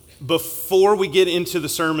Before we get into the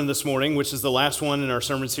sermon this morning, which is the last one in our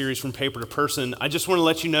sermon series From Paper to Person, I just want to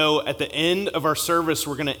let you know at the end of our service,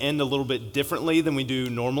 we're going to end a little bit differently than we do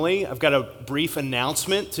normally. I've got a brief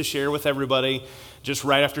announcement to share with everybody just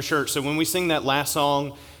right after church. So when we sing that last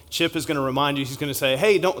song, Chip is going to remind you, he's going to say,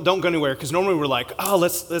 hey, don't go anywhere, because normally we're like, oh,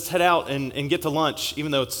 let's head out and get to lunch,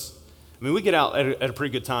 even though we get out at a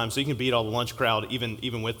pretty good time, so you can beat all the lunch crowd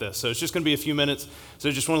even with this. So it's just going to be a few minutes.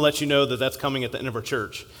 So just want to let you know that that's coming at the end of our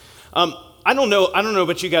church. I don't know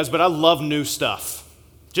about you guys, but I love new stuff.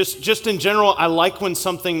 Just in general, I like when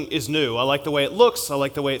something is new. I like the way it looks. I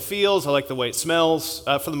like the way it feels. I like the way it smells,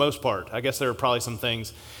 for the most part. I guess there are probably some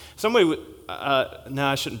things.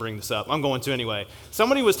 I shouldn't bring this up. I'm going to anyway.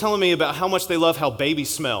 Somebody was telling me about how much they love how babies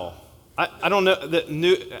smell. I don't know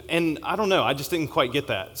and I don't know. I just didn't quite get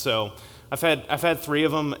that. So I've had 3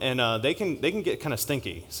 of them, and they can get kind of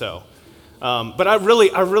stinky. So. But I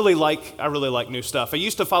really like new stuff. I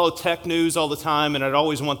used to follow tech news all the time, and I'd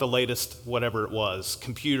always want the latest, whatever it was,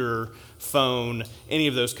 computer, phone, any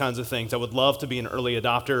of those kinds of things. I would love to be an early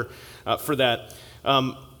adopter for that.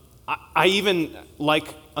 I even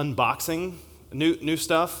like unboxing new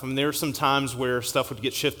stuff. I mean, there are some times where stuff would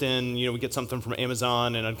get shipped in. We get something from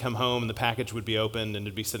Amazon, and I'd come home, and the package would be opened, and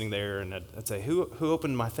it'd be sitting there, and I'd say, who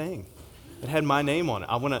opened my thing? It had my name on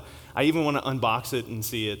it. I even want to unbox it and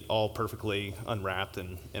see it all perfectly unwrapped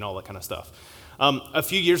and all that kind of stuff. A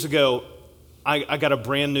few years ago, I got a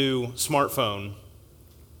brand new smartphone,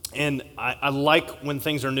 and I like when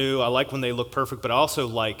things are new. I like when they look perfect, but I also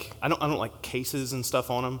I don't like cases and stuff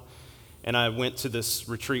on them. And I went to this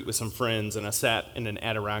retreat with some friends, and I sat in an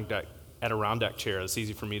Adirondack chair. It's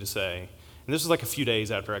easy for me to say. And this was like a few days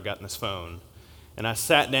after I got in this phone. And I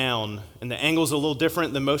sat down, and the angle's a little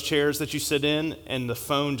different than most chairs that you sit in, and the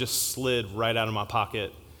phone just slid right out of my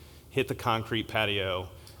pocket, hit the concrete patio,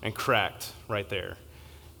 and cracked right there.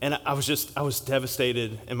 And I was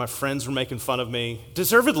devastated, and my friends were making fun of me,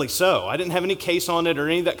 deservedly so. I didn't have any case on it or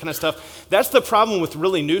any of that kind of stuff. That's the problem with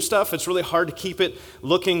really new stuff. It's really hard to keep it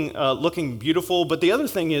looking beautiful. But the other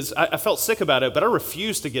thing is, I felt sick about it, but I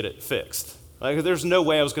refused to get it fixed. There's no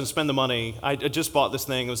way I was going to spend the money. I just bought this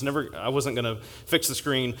thing. I wasn't going to fix the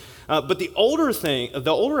screen. But the older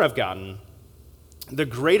I've gotten, the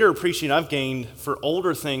greater appreciation I've gained for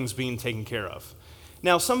older things being taken care of.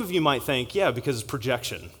 Now, some of you might think, yeah, because it's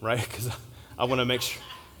projection, right? Because I want to make sure.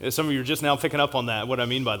 Some of you are just now picking up on that, what I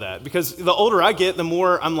mean by that. Because the older I get, the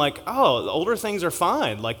more I'm like, oh, the older things are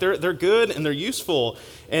fine. Like they're good and they're useful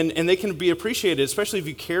and they can be appreciated, especially if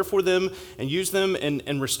you care for them and use them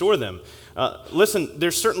and restore them. Listen,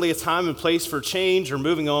 there's certainly a time and place for change or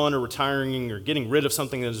moving on or retiring or getting rid of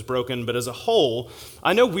something that is broken. But as a whole,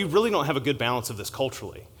 I know we really don't have a good balance of this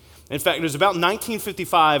culturally. In fact, it was about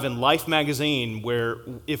 1955 in Life magazine where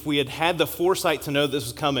if we had had the foresight to know this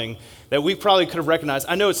was coming, that we probably could have recognized.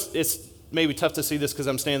 I know it's maybe tough to see this because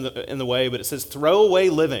I'm standing in the way, but it says throwaway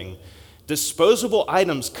living, disposable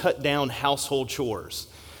items cut down household chores.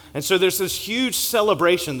 And so there's this huge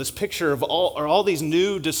celebration, this picture of all these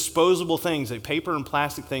new disposable things, like paper and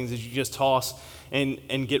plastic things that you just toss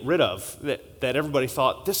and get rid of, that everybody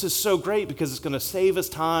thought, this is so great because it's going to save us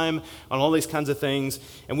time on all these kinds of things.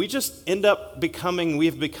 And we just end up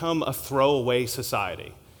we've become a throwaway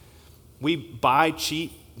society. We buy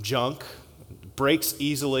cheap junk, breaks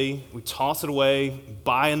easily, we toss it away,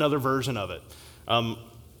 buy another version of it.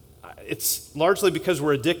 It's largely because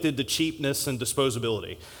we're addicted to cheapness and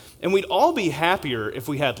disposability. And we'd all be happier if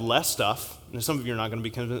we had less stuff. And some of you are not going to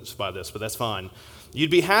be convinced by this, but that's fine.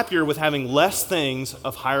 You'd be happier with having less things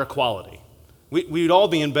of higher quality. We'd all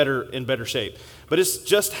be in better shape. But it's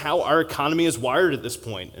just how our economy is wired at this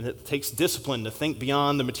point, and it takes discipline to think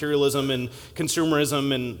beyond the materialism and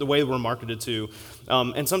consumerism and the way we're marketed to.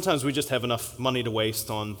 And sometimes we just have enough money to waste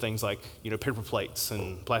on things like paper plates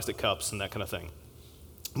and plastic cups and that kind of thing.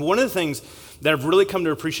 But one of the things that I've really come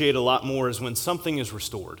to appreciate a lot more is when something is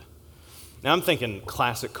restored. Now, I'm thinking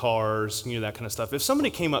classic cars, that kind of stuff. If somebody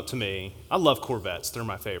came up to me, I love Corvettes, they're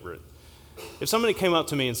my favorite. If somebody came up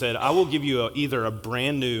to me and said, I will give you either a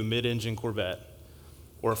brand new mid-engine Corvette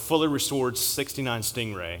or a fully restored 69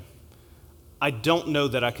 Stingray, I don't know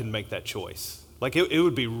that I could make that choice. It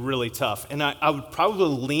would be really tough. And I would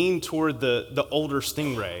probably lean toward the older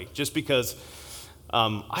Stingray just because,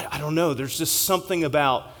 I don't know, there's just something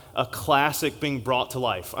about a classic being brought to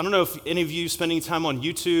life. I don't know if any of you spend any time on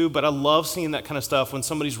YouTube, but I love seeing that kind of stuff when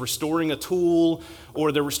somebody's restoring a tool,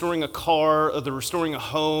 or they're restoring a car, or they're restoring a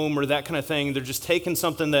home, or that kind of thing. They're just taking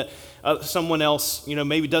something that someone else,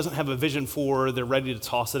 maybe doesn't have a vision for, they're ready to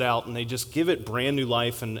toss it out, and they just give it brand new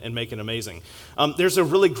life and make it amazing. There's a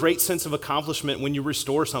really great sense of accomplishment when you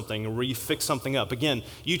restore something or where you fix something up. Again,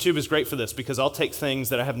 YouTube is great for this because I'll take things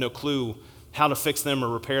that I have no clue how to fix them or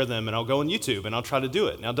repair them, and I'll go on YouTube and I'll try to do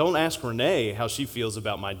it. Now, don't ask Renee how she feels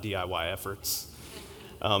about my DIY efforts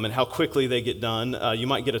and how quickly they get done. You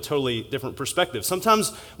might get a totally different perspective.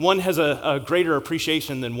 Sometimes one has a greater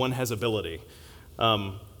appreciation than one has ability.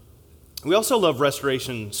 We also love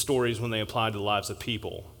restoration stories when they apply to the lives of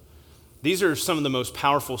people. These are some of the most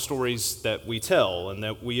powerful stories that we tell and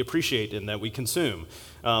that we appreciate and that we consume.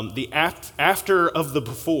 The after of the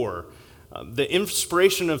before. The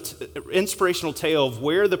inspirational tale of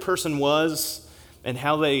where the person was and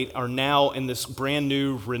how they are now in this brand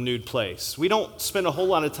new, renewed place. We don't spend a whole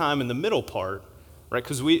lot of time in the middle part, right?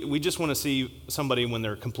 Because we just want to see somebody when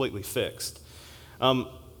they're completely fixed.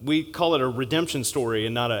 We call it a redemption story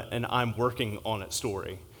and not an I'm working on it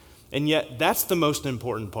story. And yet, that's the most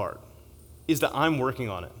important part, is that I'm working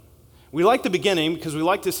on it. We like the beginning because we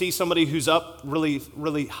like to see somebody who's up really,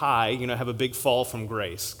 really high, have a big fall from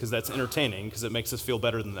grace, because that's entertaining, because it makes us feel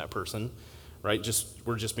better than that person, right?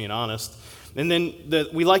 We're just being honest. And then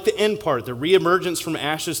we like the end part, the reemergence from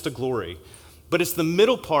ashes to glory. But it's the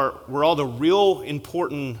middle part where all the real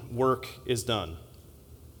important work is done.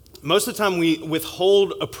 Most of the time we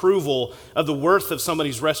withhold approval of the worth of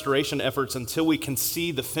somebody's restoration efforts until we can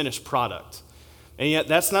see the finished product. And yet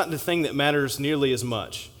that's not the thing that matters nearly as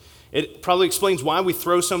much. It probably explains why we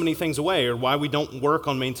throw so many things away or why we don't work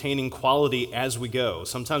on maintaining quality as we go.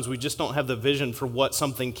 Sometimes we just don't have the vision for what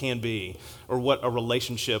something can be or what a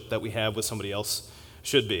relationship that we have with somebody else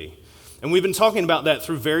should be. And we've been talking about that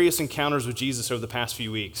through various encounters with Jesus over the past few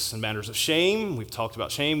weeks. In matters of shame, we've talked about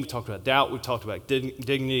shame, we've talked about doubt, we've talked about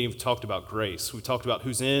dignity, we've talked about grace, we've talked about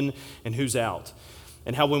who's in and who's out.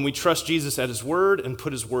 And how when we trust Jesus at his word and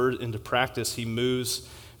put his word into practice, he moves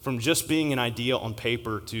from just being an idea on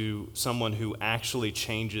paper to someone who actually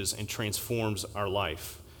changes and transforms our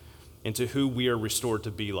life into who we are restored to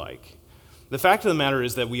be like. The fact of the matter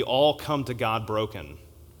is that we all come to God broken,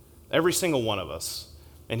 every single one of us,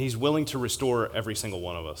 and he's willing to restore every single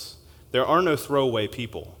one of us. There are no throwaway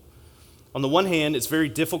people. On the one hand, it's very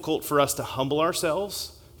difficult for us to humble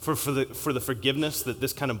ourselves for the forgiveness that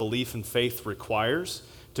this kind of belief and faith requires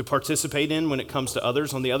to participate in when it comes to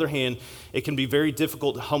others. On the other hand, it can be very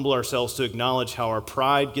difficult to humble ourselves to acknowledge how our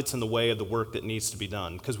pride gets in the way of the work that needs to be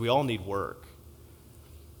done, because we all need work.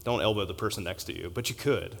 Don't elbow the person next to you, but you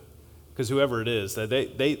could, because whoever it is,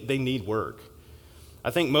 they need work. I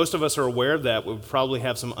think most of us are aware of that. We probably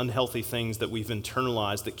have some unhealthy things that we've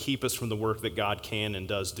internalized that keep us from the work that God can and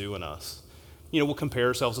does do in us. We'll compare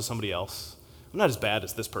ourselves to somebody else. I'm not as bad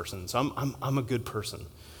as this person, so I'm a good person.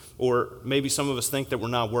 Or maybe some of us think that we're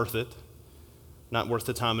not worth it, not worth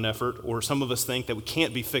the time and effort. Or some of us think that we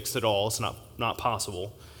can't be fixed at all. It's not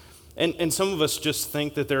possible. And some of us just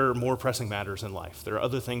think that there are more pressing matters in life. There are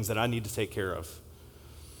other things that I need to take care of.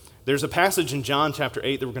 There's a passage in John chapter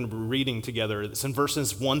 8 that we're going to be reading together. It's in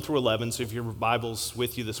verses 1 through 11. So if your Bible's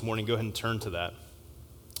with you this morning, go ahead and turn to that.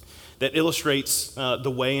 That illustrates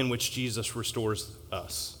the way in which Jesus restores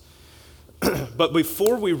us. But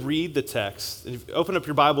before we read the text, if you open up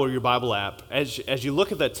your Bible or your Bible app, as you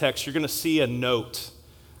look at that text, you're going to see a note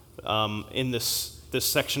in this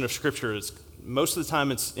section of Scripture. Most of the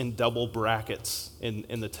time it's in double brackets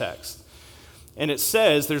in the text. And it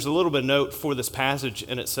says, there's a little bit of note for this passage,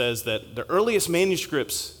 and it says that the earliest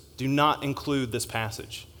manuscripts do not include this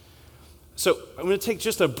passage. So I'm going to take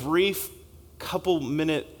just a brief couple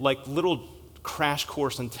minute, little crash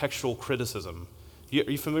course in textual criticism. Are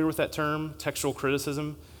you familiar with that term, textual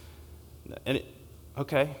criticism?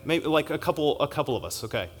 Okay, maybe like a couple of us.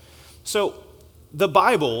 Okay, so the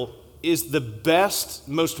Bible is the best,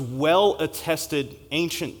 most well-attested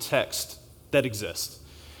ancient text that exists.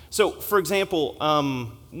 So, for example,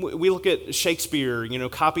 we look at Shakespeare,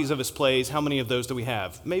 copies of his plays. How many of those do we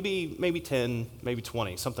have? Maybe 10, maybe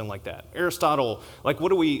 20, something like that. Aristotle, what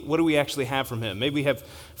do we actually have from him? Maybe we have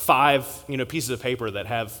 5, pieces of paper that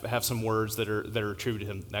have some words that are attributed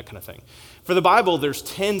to him, that kind of thing. For the Bible, there's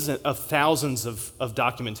tens of thousands of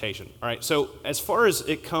documentation. All right. So as far as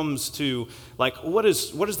it comes to what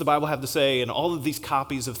does the Bible have to say, and all of these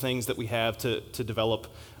copies of things that we have to develop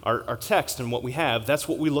our text and what we have, that's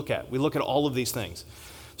what we look at. We look at all of these things.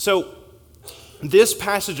 So this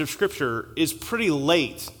passage of Scripture is pretty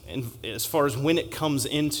late as far as when it comes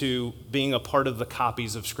into being a part of the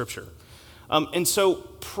copies of Scripture. And so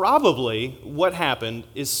probably what happened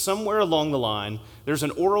is somewhere along the line, there's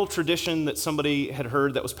an oral tradition that somebody had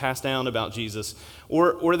heard that was passed down about Jesus,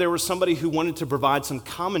 or there was somebody who wanted to provide some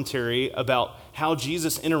commentary about how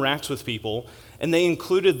Jesus interacts with people, and they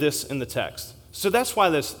included this in the text. So that's why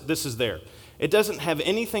this is there. It doesn't have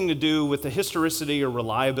anything to do with the historicity or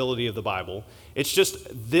reliability of the Bible. It's just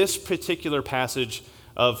this particular passage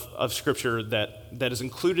of Scripture that is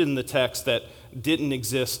included in the text that didn't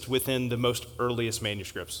exist within the most earliest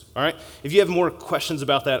manuscripts. All right? If you have more questions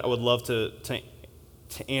about that, I would love to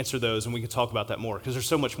answer those, and we can talk about that more, because there's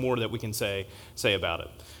so much more that we can say about it.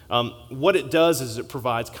 What it does is it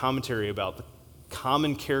provides commentary about the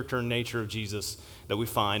common character and nature of Jesus that we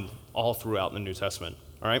find all throughout the New Testament.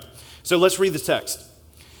 All right? So let's read the text.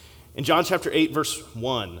 In John chapter 8, verse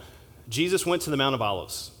 1, Jesus went to the Mount of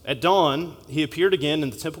Olives. At dawn, he appeared again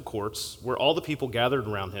in the temple courts where all the people gathered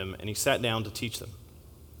around him, and he sat down to teach them.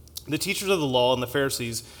 The teachers of the law and the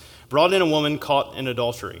Pharisees brought in a woman caught in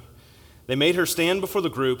adultery. They made her stand before the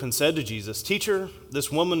group and said to Jesus, "Teacher,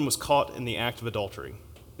 this woman was caught in the act of adultery.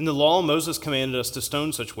 In the law, Moses commanded us to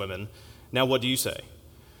stone such women. Now what do you say?"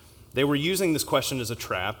 They were using this question as a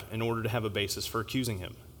trap in order to have a basis for accusing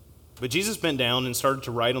him. But Jesus bent down and started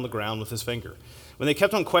to write on the ground with his finger. When they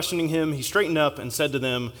kept on questioning him, he straightened up and said to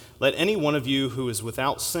them, "Let any one of you who is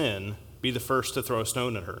without sin be the first to throw a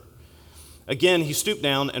stone at her." Again, he stooped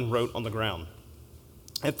down and wrote on the ground.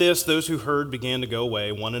 At this, those who heard began to go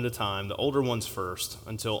away one at a time, the older ones first,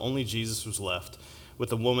 until only Jesus was left, with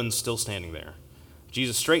the woman still standing there.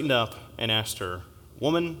 Jesus straightened up and asked her,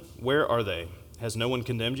 "Woman, where are they? Has no one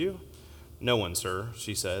condemned you?" "No one, sir,"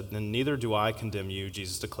 she said. "Then neither do I condemn you,"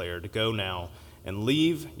 Jesus declared. "Go now and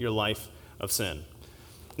leave your life of sin."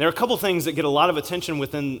 There are a couple things that get a lot of attention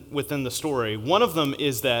within the story. One of them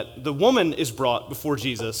is that the woman is brought before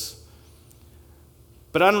Jesus,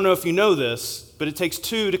 but I don't know if you know this, but it takes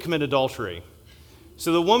two to commit adultery.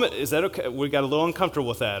 So the woman, is that okay? We got a little uncomfortable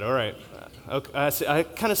with that. All right. Okay. I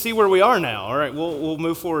kind of see where we are now. All right, we'll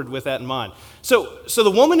move forward with that in mind. So the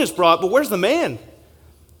woman is brought, but where's the man?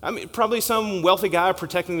 I mean, probably some wealthy guy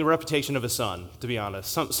protecting the reputation of his son, to be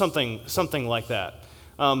honest, something like that.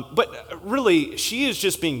 But really, she is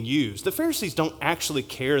just being used. The Pharisees don't actually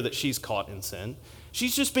care that she's caught in sin.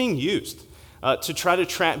 She's just being used to try to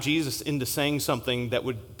trap Jesus into saying something that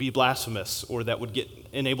would be blasphemous or that would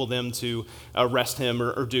enable them to arrest him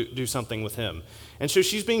or do something with him. And so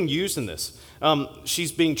she's being used in this.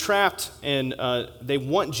 She's being trapped, and they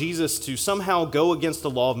want Jesus to somehow go against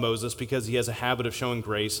the law of Moses because he has a habit of showing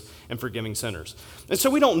grace and forgiving sinners. And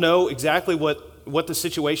so we don't know exactly what the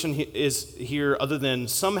situation is here, other than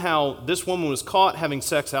somehow this woman was caught having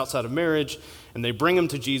sex outside of marriage, and they bring him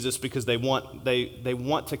to Jesus because they want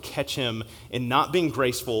to catch him in not being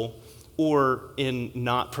graceful or in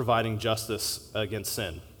not providing justice against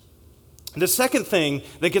sin. The second thing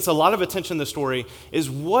that gets a lot of attention in the story is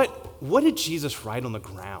what did Jesus write on the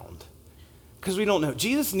ground? Because we don't know.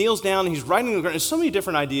 Jesus kneels down and he's writing on the ground. There's so many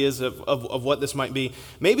different ideas of what this might be.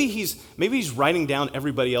 Maybe he's writing down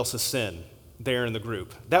everybody else's sin there in the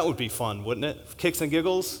group. That would be fun, wouldn't it? Kicks and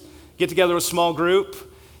giggles. Get together with a small group,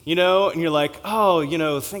 and you're like,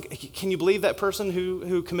 can you believe that person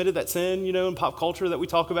who committed that sin, in pop culture that we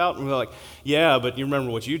talk about? And we're like, yeah, but you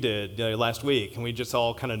remember what you did last week, and we just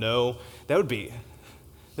all kind of know. That'd be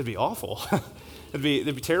awful. It'd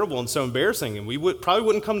be terrible and so embarrassing, and we probably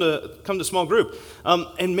wouldn't come to small group.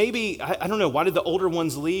 And maybe I don't know, why did the older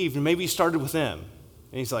ones leave? And maybe he started with them.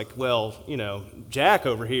 And he's like, well, Jack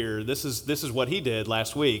over here, this is what he did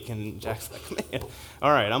last week. And Jack's like, man,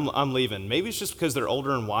 all right, I'm leaving. Maybe it's just because they're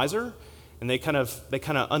older and wiser, and they kind of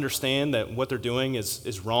understand that what they're doing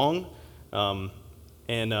is wrong.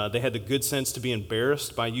 And they had the good sense to be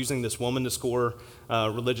embarrassed by using this woman to score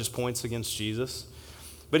religious points against Jesus.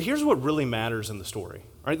 But here's what really matters in the story.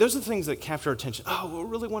 All right, those are the things that capture our attention. Oh, we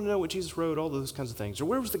really want to know what Jesus wrote, all those kinds of things. Or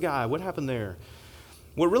where was the guy? What happened there?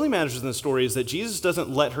 What really matters in the story is that Jesus doesn't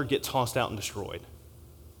let her get tossed out and destroyed.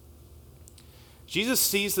 Jesus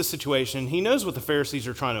sees the situation. He knows what the Pharisees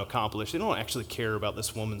are trying to accomplish. They don't actually care about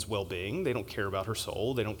this woman's well-being. They don't care about her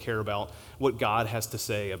soul. They don't care about what God has to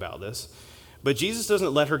say about this. But Jesus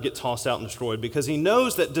doesn't let her get tossed out and destroyed because he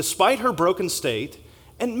knows that despite her broken state,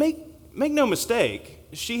 and make no mistake,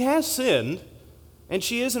 she has sinned and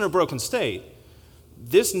she is in a broken state,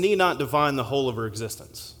 this need not define the whole of her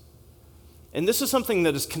existence. And this is something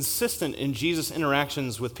that is consistent in Jesus'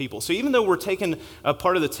 interactions with people. So even though we're taking a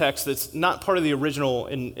part of the text that's not part of the original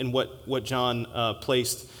in what John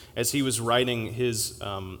placed as he was writing his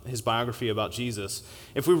biography about Jesus,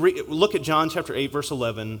 if we look at John chapter 8, verse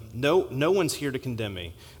 11, no one's here to condemn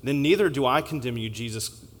me. Then neither do I condemn you, Jesus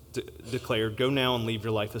declared. Go now and leave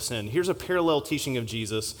your life of sin. Here's a parallel teaching of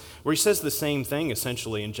Jesus where he says the same thing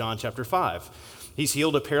essentially in John chapter 5. He's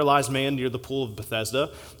healed a paralyzed man near the pool of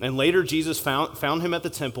Bethesda, and later Jesus found him at the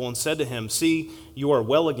temple and said to him, "See, you are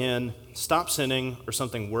well again. Stop sinning, or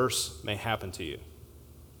something worse may happen to you."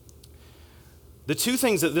 The two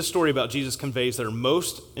things that this story about Jesus conveys that are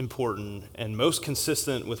most important and most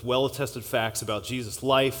consistent with well-attested facts about Jesus'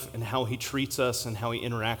 life and how he treats us and how he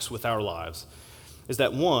interacts with our lives is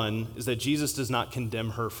that one is that Jesus does not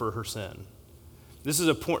condemn her for her sin. This is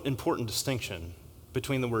an important distinction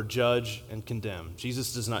between the word judge and condemn.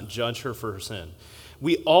 Jesus does not judge her for her sin.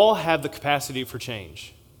 We all have the capacity for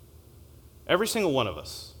change. Every single one of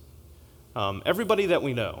us. Everybody that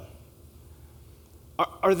we know.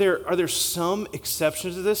 Are there some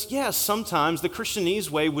exceptions to this? Yes, sometimes. The Christianese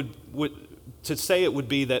way would to say it would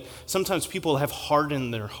be that sometimes people have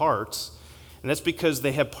hardened their hearts, and that's because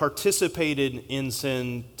they have participated in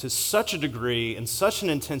sin to such a degree and such an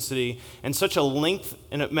intensity and such a length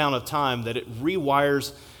and amount of time that it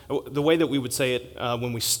rewires. The way that we would say it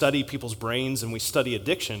when we study people's brains and we study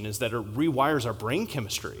addiction is that it rewires our brain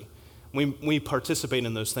chemistry. We participate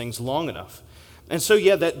in those things long enough. And so,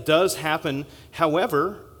 yeah, that does happen.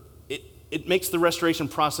 However, it makes the restoration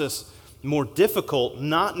process more difficult,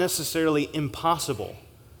 not necessarily impossible.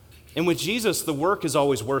 And with Jesus, the work is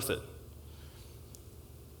always worth it.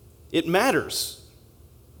 It matters.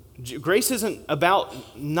 Grace isn't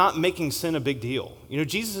about not making sin a big deal. You know,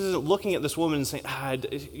 Jesus isn't looking at this woman and saying,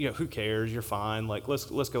 who cares? You're fine. Like,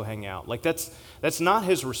 let's go hang out. Like, that's not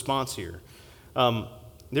his response here.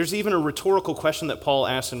 There's even a rhetorical question that Paul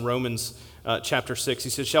asks in Romans chapter 6. He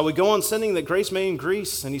says, "Shall we go on sinning that grace may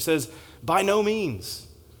increase?" And he says, "By no means."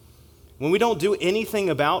 When we don't do anything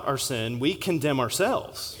about our sin, we condemn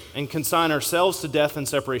ourselves and consign ourselves to death and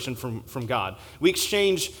separation from God. We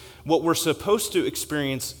exchange what we're supposed to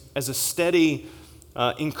experience as a steady,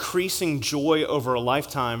 increasing joy over a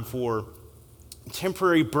lifetime for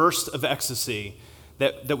temporary bursts of ecstasy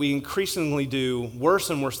that we increasingly do worse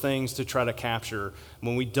and worse things to try to capture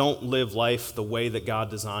when we don't live life the way that God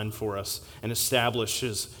designed for us and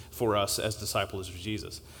establishes for us as disciples of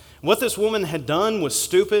Jesus. What this woman had done was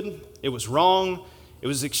stupid. It was wrong. It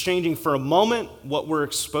was exchanging for a moment what we're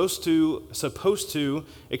supposed to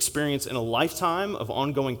experience in a lifetime of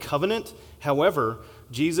ongoing covenant. However,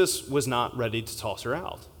 Jesus was not ready to toss her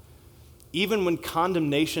out. Even when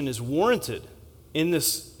condemnation is warranted in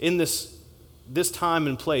this time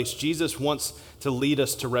and place, Jesus wants to lead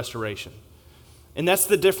us to restoration. And that's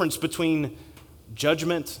the difference between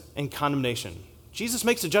judgment and condemnation. Jesus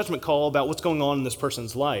makes a judgment call about what's going on in this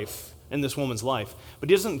person's life, in this woman's life, but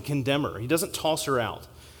he doesn't condemn her. He doesn't toss her out.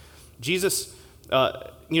 Jesus,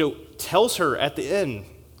 tells her at the end,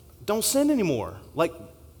 don't sin anymore. Like,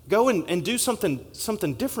 go and do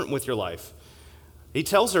something different with your life. He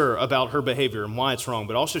tells her about her behavior and why it's wrong,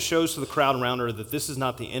 but also shows to the crowd around her that this is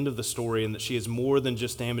not the end of the story and that she is more than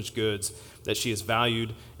just damaged goods, that she is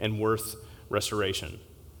valued and worth restoration.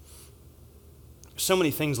 So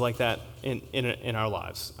many things like that in our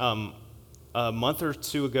lives. A month or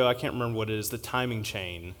two ago, I can't remember what it is, the timing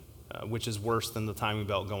chain, which is worse than the timing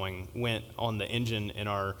belt went on the engine in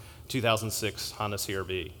our 2006 Honda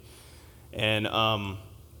CR-V. And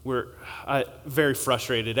we're very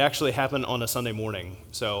frustrated. It actually happened on a Sunday morning.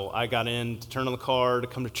 So I got in to turn on the car to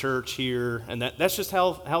come to church here, and that's just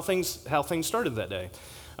how things started that day.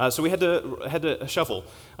 So we had to shuffle.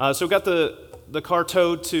 So we got the car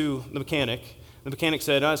towed to the mechanic. The mechanic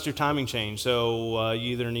said, "It's your timing change, so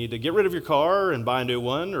you either need to get rid of your car and buy a new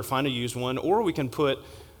one or find a used one, or we can put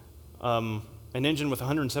an engine with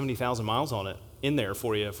 170,000 miles on it in there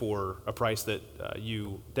for you for a price that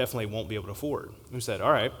you definitely won't be able to afford." We said,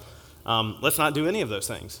 "All right, let's not do any of those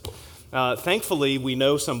things." Thankfully, we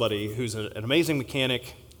know somebody who's an amazing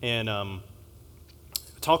mechanic, and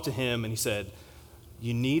talked to him, and he said,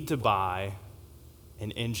 "You need to buy an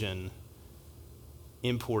engine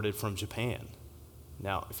imported from Japan."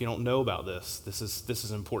 Now, if you don't know about this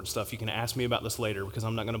is important stuff. You can ask me about this later because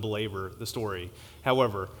I'm not going to belabor the story.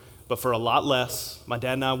 However, but for a lot less, my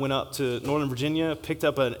dad and I went up to Northern Virginia, picked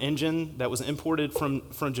up an engine that was imported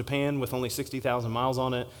from Japan with only 60,000 miles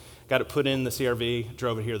on it, got it put in the CR-V,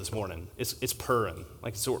 drove it here this morning. It's purring,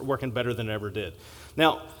 like it's working better than it ever did.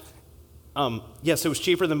 Now, yes, it was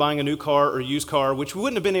cheaper than buying a new car or a used car, which we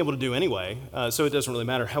wouldn't have been able to do anyway, so it doesn't really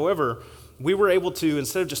matter. However, we were able to,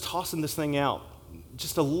 instead of just tossing this thing out,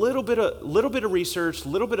 just a little bit of research, a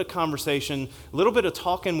little bit of conversation, a little bit of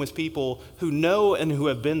talking with people who know and who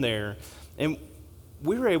have been there, and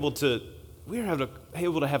we were able to have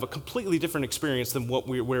a completely different experience than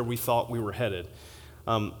where we thought we were headed.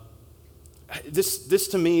 This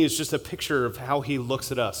to me is just a picture of how he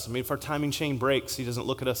looks at us. I mean, if our timing chain breaks, he doesn't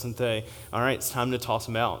look at us and say, all right, it's time to toss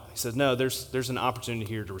him out. He says, no, there's an opportunity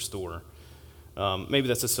here to restore. Maybe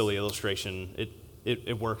that's a silly illustration.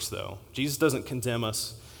 It works, though. Jesus doesn't condemn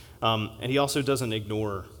us, and he also doesn't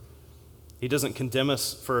ignore. He doesn't condemn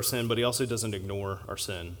us for our sin, but he also doesn't ignore our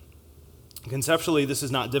sin. Conceptually, this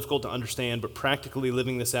is not difficult to understand, but practically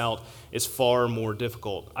living this out is far more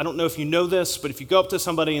difficult. I don't know if you know this, but if you go up to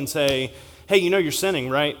somebody and say, hey, you know you're sinning,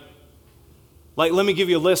 right? Like, let me give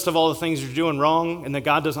you a list of all the things you're doing wrong and that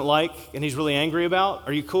God doesn't like and he's really angry about.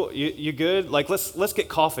 Are you cool? You good? Like, let's get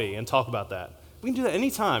coffee and talk about that. We can do that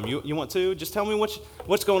anytime you want to. Just tell me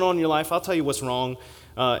what's going on in your life. I'll tell you what's wrong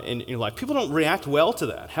in your life. People don't react well to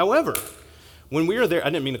that. However, when we are there, I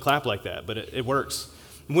didn't mean to clap like that, but it works.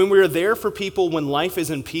 When we are there for people when life is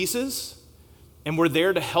in pieces and we're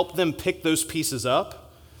there to help them pick those pieces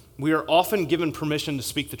up, we are often given permission to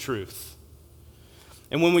speak the truth.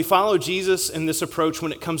 And when we follow Jesus in this approach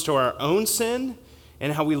when it comes to our own sin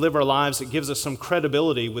and how we live our lives, it gives us some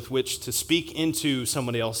credibility with which to speak into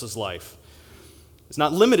somebody else's life. It's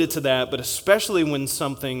not limited to that, but especially when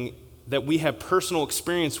something that we have personal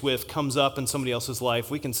experience with comes up in somebody else's life,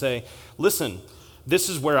 we can say, listen, this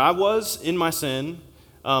is where I was in my sin.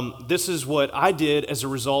 This is what I did as a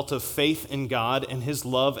result of faith in God and his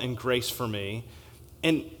love and grace for me.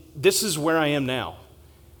 And this is where I am now.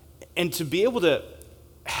 And to be able to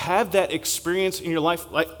have that experience in your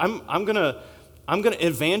life, like I'm gonna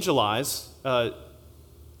evangelize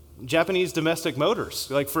Japanese domestic motors,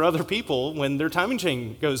 like for other people when their timing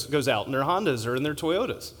chain goes out in their Hondas or in their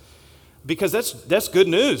Toyotas. Because that's good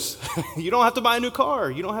news. You don't have to buy a new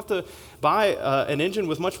car. You don't have to buy an engine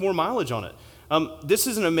with much more mileage on it. This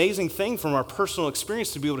is an amazing thing from our personal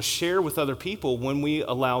experience to be able to share with other people when we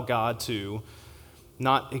allow God to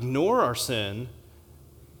not ignore our sin,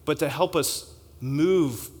 but to help us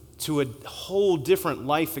move to a whole different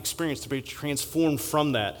life experience, to be transformed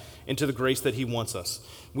from that into the grace that he wants us.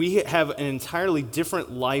 We have an entirely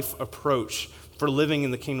different life approach for living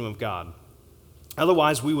in the kingdom of God.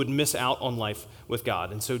 Otherwise, we would miss out on life with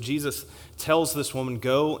God. And so Jesus tells this woman,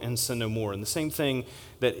 go and sin no more. And the same thing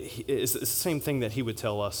that is the same thing that he would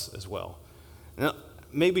tell us as well. Now,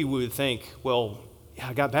 maybe we would think, well, yeah,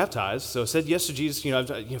 I got baptized, so I said yes to Jesus,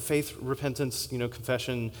 faith, repentance,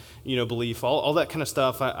 confession, belief, all that kind of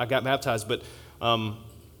stuff. I got baptized, but I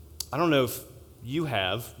don't know if you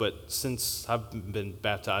have, but since I've been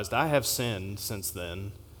baptized, I have sinned since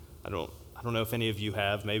then. I don't know if any of you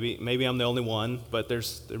have. Maybe I'm the only one, but there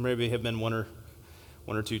maybe have been one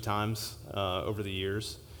or two times over the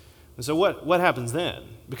years. And so what happens then?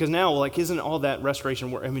 Because now, isn't all that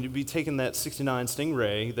restoration work? I mean, you'd be taking that 69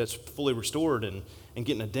 Stingray that's fully restored and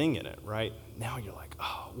getting a ding in it, right? Now you're like,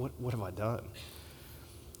 oh, what have I done?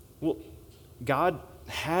 Well, God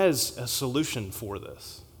has a solution for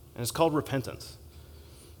this, and it's called repentance.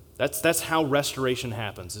 That's how restoration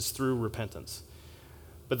happens, is through repentance.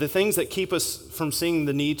 But the things that keep us from seeing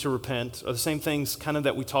the need to repent are the same things kind of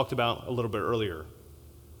that we talked about a little bit earlier.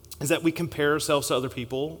 Is that we compare ourselves to other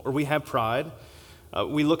people, or we have pride.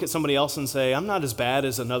 We look at somebody else and say, I'm not as bad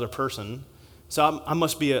as another person, so I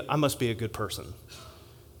must be a good person.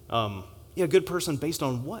 A good person based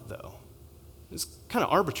on what, though? It's kind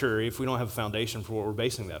of arbitrary if we don't have a foundation for what we're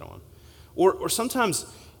basing that on. Or sometimes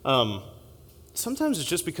it's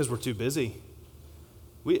just because we're too busy.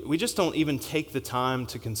 We just don't even take the time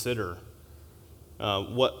to consider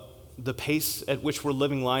what the pace at which we're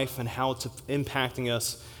living life and how it's impacting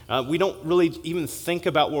us. We don't really even think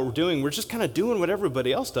about what we're doing. We're just kind of doing what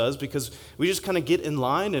everybody else does because we just kind of get in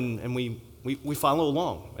line and we follow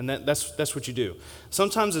along. And that's what you do.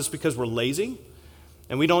 Sometimes it's because we're lazy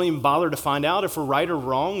and we don't even bother to find out if we're right or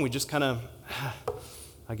wrong. We just kind of,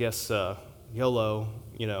 YOLO,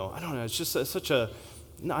 I don't know. It's just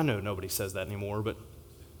I know nobody says that anymore, but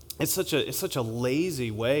it's such a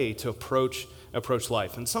lazy way to approach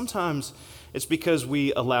life. And sometimes it's because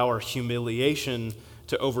we allow our humiliation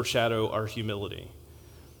to overshadow our humility.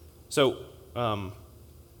 So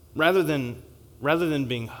rather than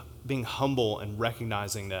being humble and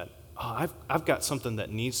recognizing that I've got something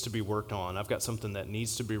that needs to be worked on, I've got something that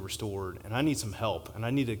needs to be restored, and I need some help, and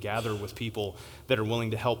I need to gather with people that are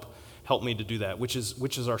willing to help me to do that, which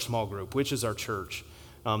is our small group, which is our church.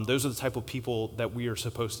 Those are the type of people that we are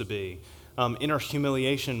supposed to be. In our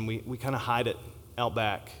humiliation, we kind of hide it out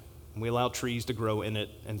back, And we allow trees to grow in it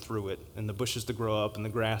and through it, and the bushes to grow up and the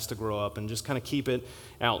grass to grow up, and just kind of keep it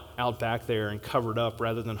out back there and covered up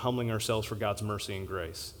rather than humbling ourselves for God's mercy and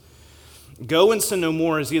grace. Go and sin no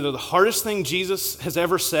more is either the hardest thing Jesus has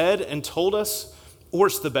ever said and told us, or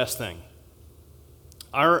it's the best thing.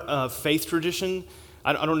 Our faith tradition,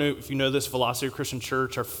 I don't know if you know this, Velocity Christian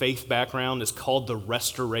Church, our faith background is called the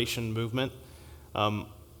Restoration Movement.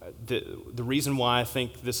 The reason why I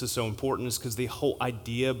think this is so important is because the whole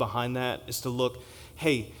idea behind that is to look,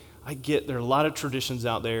 hey, I get there are a lot of traditions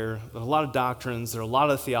out there, there are a lot of doctrines, there are a lot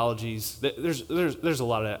of theologies, there's a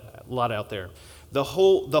lot out there. The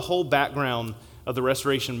whole background of the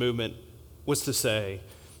Restoration Movement was to say,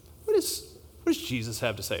 what does Jesus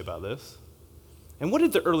have to say about this? And what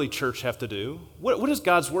did the early church have to do? What does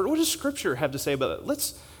God's word, what does Scripture have to say about it?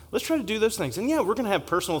 Let's try to do those things. And yeah, we're going to have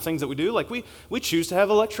personal things that we do. Like we choose to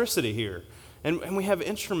have electricity here. And we have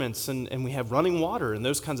instruments and we have running water and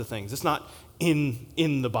those kinds of things. It's not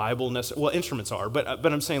in the Bible necessarily. Well, instruments are, but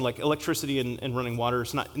I'm saying like electricity and running water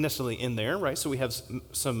is not necessarily in there, right? So we have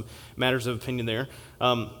some matters of opinion there.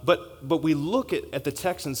 But we look at the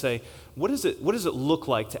text and say, what does it look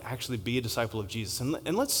like to actually be a disciple of Jesus?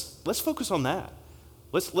 And let's focus on that.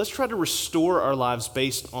 Let's try to restore our lives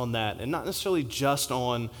based on that and not necessarily just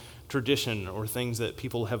on tradition or things that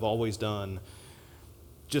people have always done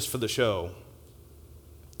just for the show.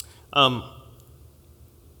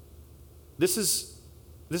 This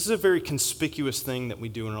is a very conspicuous thing that we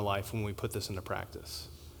do in our life when we put this into practice.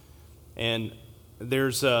 And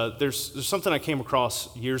there's something I came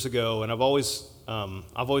across years ago, and I've always kind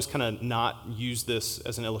of not used this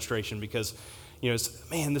as an illustration because,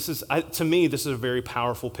 to me, this is a very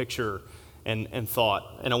powerful picture and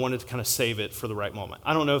thought, and I wanted to kind of save it for the right moment.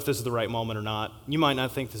 I don't know if this is the right moment or not. You might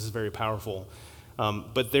not think this is very powerful,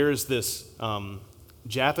 but there is this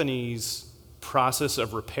Japanese process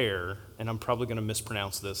of repair, and I'm probably going to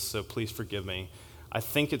mispronounce this, so please forgive me. I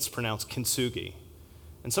think it's pronounced kintsugi.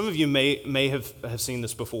 And some of you may have seen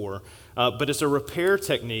this before, but it's a repair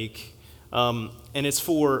technique, and it's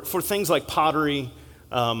for things like pottery,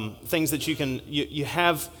 things that you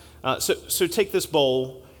have. So take this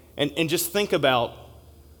bowl and just think about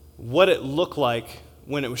what it looked like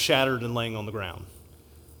when it was shattered and laying on the ground.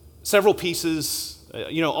 Several pieces,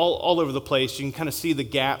 all over the place. You can kind of see the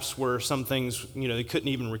gaps where some things, they couldn't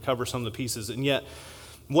even recover some of the pieces. And yet,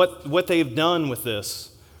 what they've done with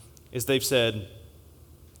this is they've said,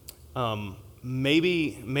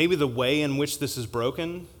 maybe the way in which this is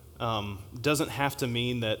broken doesn't have to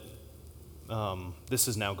mean that this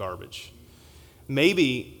is now garbage.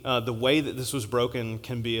 Maybe the way that this was broken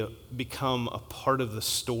can become a part of the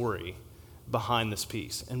story behind this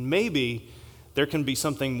piece. And maybe there can be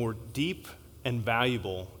something more deep and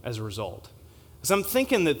valuable as a result. So I'm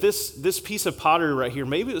thinking that this piece of pottery right here,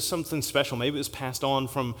 maybe it was something special. Maybe it was passed on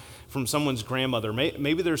from someone's grandmother.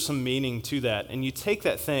 Maybe there's some meaning to that. And you take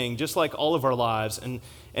that thing, just like all of our lives,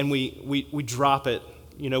 and we drop it.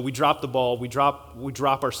 We drop the ball. We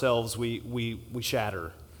drop ourselves. We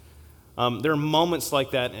shatter. There are moments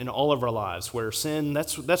like that in all of our lives where sin,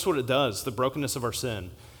 that's what it does, the brokenness of our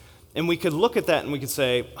sin. And we could look at that and we could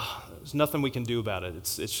say, there's nothing we can do about it.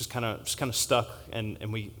 It's just kind of stuck, and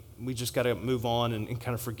we just got to move on and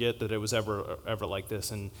kind of forget that it was ever like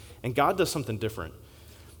this. And God does something different.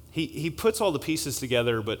 He puts all the pieces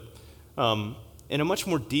together, but in a much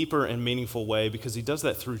more deeper and meaningful way, because he does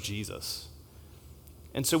that through Jesus.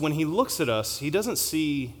 And so when he looks at us, he doesn't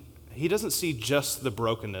see just the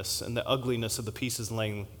brokenness and the ugliness of the pieces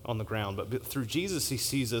laying on the ground, but through Jesus, he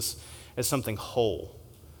sees us as something whole.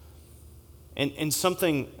 And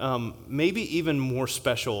something maybe even more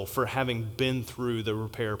special for having been through the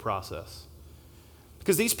repair process.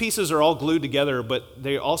 Because these pieces are all glued together, but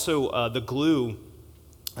they also, the glue,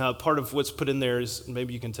 part of what's put in there is,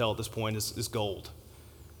 maybe you can tell at this point, is gold.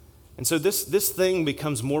 And so this thing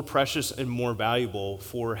becomes more precious and more valuable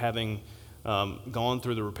for having gone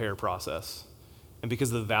through the repair process, and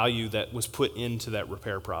because of the value that was put into that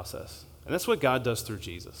repair process. And that's what God does through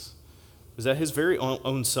Jesus, is that his very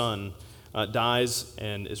own son dies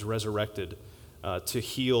and is resurrected to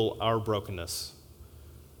heal our brokenness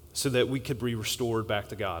so that we could be restored back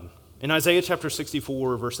to God. In Isaiah chapter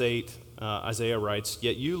 64, verse 8, Isaiah writes,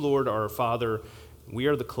 "Yet you, Lord, are our Father. We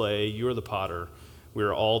are the clay. You are the potter. We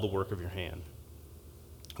are all the work of your hand."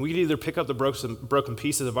 We could either pick up the broken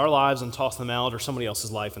pieces of our lives and toss them out, or somebody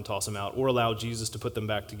else's life and toss them out, or allow Jesus to put them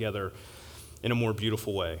back together in a more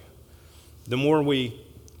beautiful way. The more we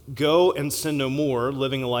go and sin no more,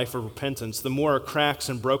 living a life of repentance, the more our cracks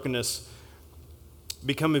and brokenness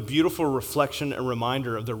become a beautiful reflection and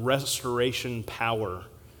reminder of the restoration power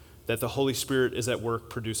that the Holy Spirit is at work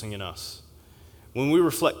producing in us. When we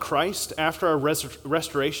reflect Christ after our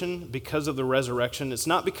restoration because of the resurrection, it's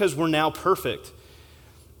not because we're now perfect,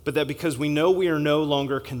 but that because we know we are no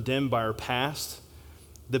longer condemned by our past,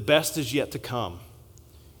 the best is yet to come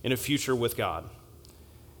in a future with God.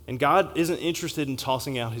 And God isn't interested in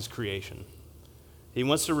tossing out his creation. He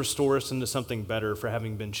wants to restore us into something better for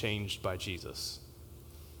having been changed by Jesus.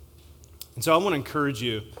 And so I want to encourage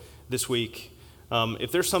you this week,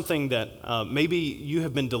 if there's something that maybe you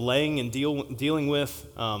have been delaying and dealing with,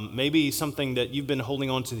 maybe something that you've been holding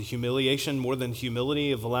on to the humiliation more than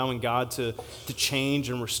humility of allowing God to change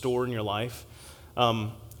and restore in your life, I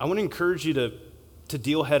want to encourage you to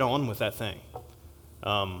deal head on with that thing,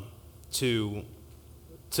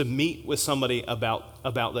 to meet with somebody about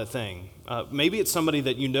that thing. Maybe it's somebody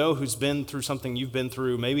that you know who's been through something you've been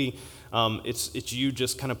through. Maybe it's you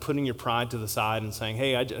just kind of putting your pride to the side and saying,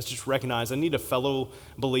 hey, I just recognize I need a fellow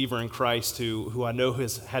believer in Christ who I know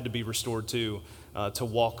has had to be restored to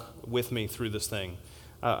walk with me through this thing.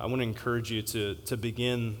 I want to encourage you to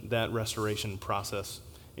begin that restoration process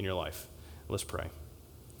in your life. Let's pray.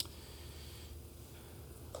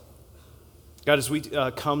 God, as we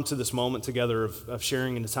come to this moment together of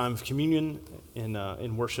sharing in a time of communion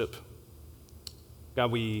in worship, God,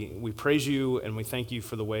 we praise you and we thank you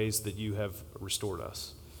for the ways that you have restored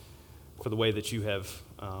us, for the way that you have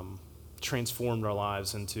transformed our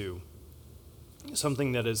lives into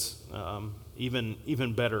something that is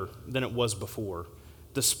even better than it was before,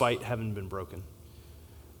 despite having been broken.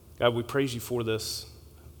 God, we praise you for this.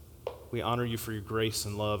 We honor you for your grace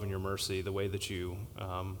and love and your mercy, the way that you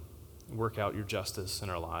work out your justice in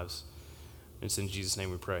our lives. It's in Jesus'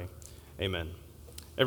 name we pray. Amen.